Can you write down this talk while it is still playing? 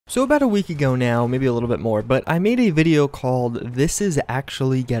So about a week ago now, maybe a little bit more, but I made a video called "This is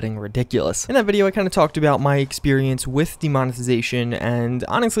Actually Getting Ridiculous." In that video, I kind of talked about my experience with demonetization, and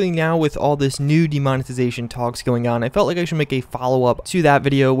honestly now with all this new demonetization talks going on, I felt like I should make a follow-up to that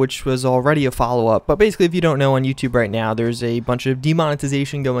video, which was already a follow-up. But basically, if you don't know, on YouTube right now, there's a bunch of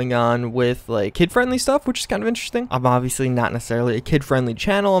demonetization going on with like kid-friendly stuff, which is kind of interesting. I'm obviously not necessarily a kid-friendly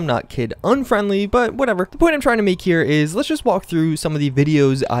channel, I'm not kid-unfriendly, but whatever. The point I'm trying to make here is let's just walk through some of the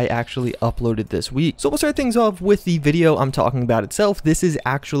videos I actually uploaded this week. So we'll start things off with the video I'm talking about itself. This is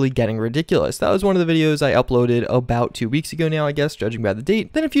actually getting ridiculous. That was one of the videos I uploaded about 2 weeks ago now, I guess, judging by the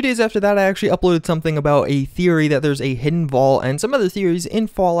date. Then a few days after that, I actually uploaded something about a theory that there's a hidden vault and some other theories in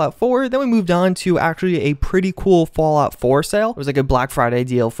Fallout 4. Then we moved on to actually a pretty cool Fallout 4 sale. It was like a Black Friday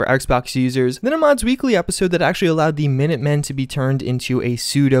deal for Xbox users. Then a Mods Weekly episode that actually allowed the Minutemen to be turned into a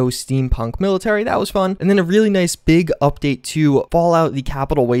pseudo steampunk military. That was fun. And then a really nice big update to Fallout the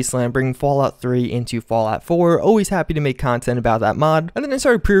Capital Wasteland, bringing Fallout 3 into Fallout 4. Always happy to make content about that mod. And then I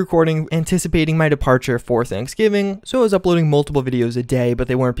started pre-recording, anticipating my departure for Thanksgiving. So I was uploading multiple videos a day, but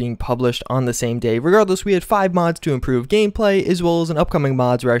they weren't being published on the same day. Regardless, we had 5 mods to improve gameplay, as well as an upcoming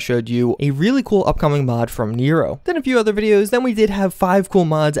mods where I showed you a really cool upcoming mod from Nero. Then a few other videos. Then we did have 5 cool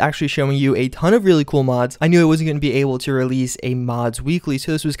mods, actually showing you a ton of really cool mods. I knew I wasn't going to be able to release a Mods Weekly,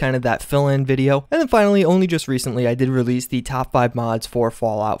 so this was kind of that fill-in video. And then finally, only just recently, I did release the top 5 mods for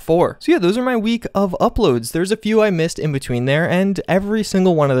Fallout 4. So yeah, those are my week of uploads. There's a few I missed in between there, and every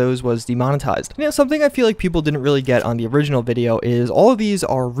single one of those was demonetized. You know, something I feel like people didn't really get on the original video is all of these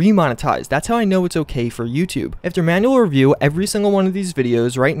are remonetized. That's how I know it's okay for YouTube. After manual review, every single one of these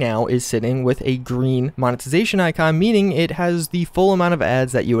videos right now is sitting with a green monetization icon, meaning it has the full amount of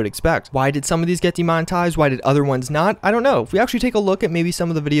ads that you would expect. Why did some of these get demonetized? Why did other ones not? I don't know. If we actually take a look at maybe some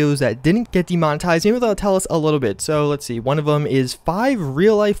of the videos that didn't get demonetized, maybe they'll tell us a little bit. So let's see. One of them is 5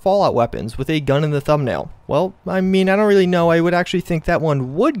 real-life Fallout weapons with a gun in the thumbnail. Well, I mean, I don't really know. I would actually think that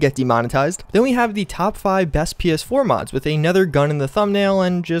one would get demonetized. Then we have the top 5 best PS4 mods with another gun in the thumbnail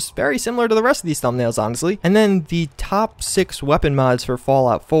and just very similar to the rest of these thumbnails, honestly. And then the top 6 weapon mods for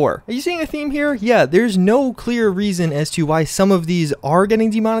Fallout 4. Are you seeing a theme here? Yeah, there's no clear reason as to why some of these are getting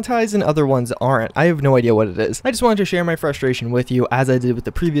demonetized and other ones aren't. I have no idea what it is. I just wanted to share my frustration with you as I did with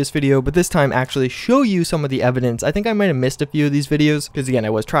the previous video, but this time actually show you some of the evidence. I think I might have missed a few of these videos because again, I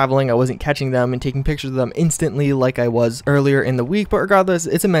was traveling, I wasn't catching them and taking pictures of them instantly like I was earlier in the week, but regardless,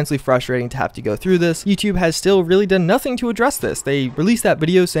 it's immensely frustrating to have to go through this. YouTube has still really done nothing to address this. They released that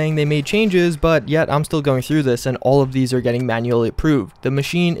video saying they made changes, but yet I'm still going through this and all of these are getting manually approved. The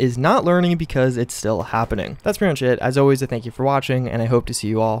machine is not learning because it's still happening. That's pretty much it. As always, I thank you for watching and I hope to see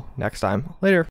you all next time. Later.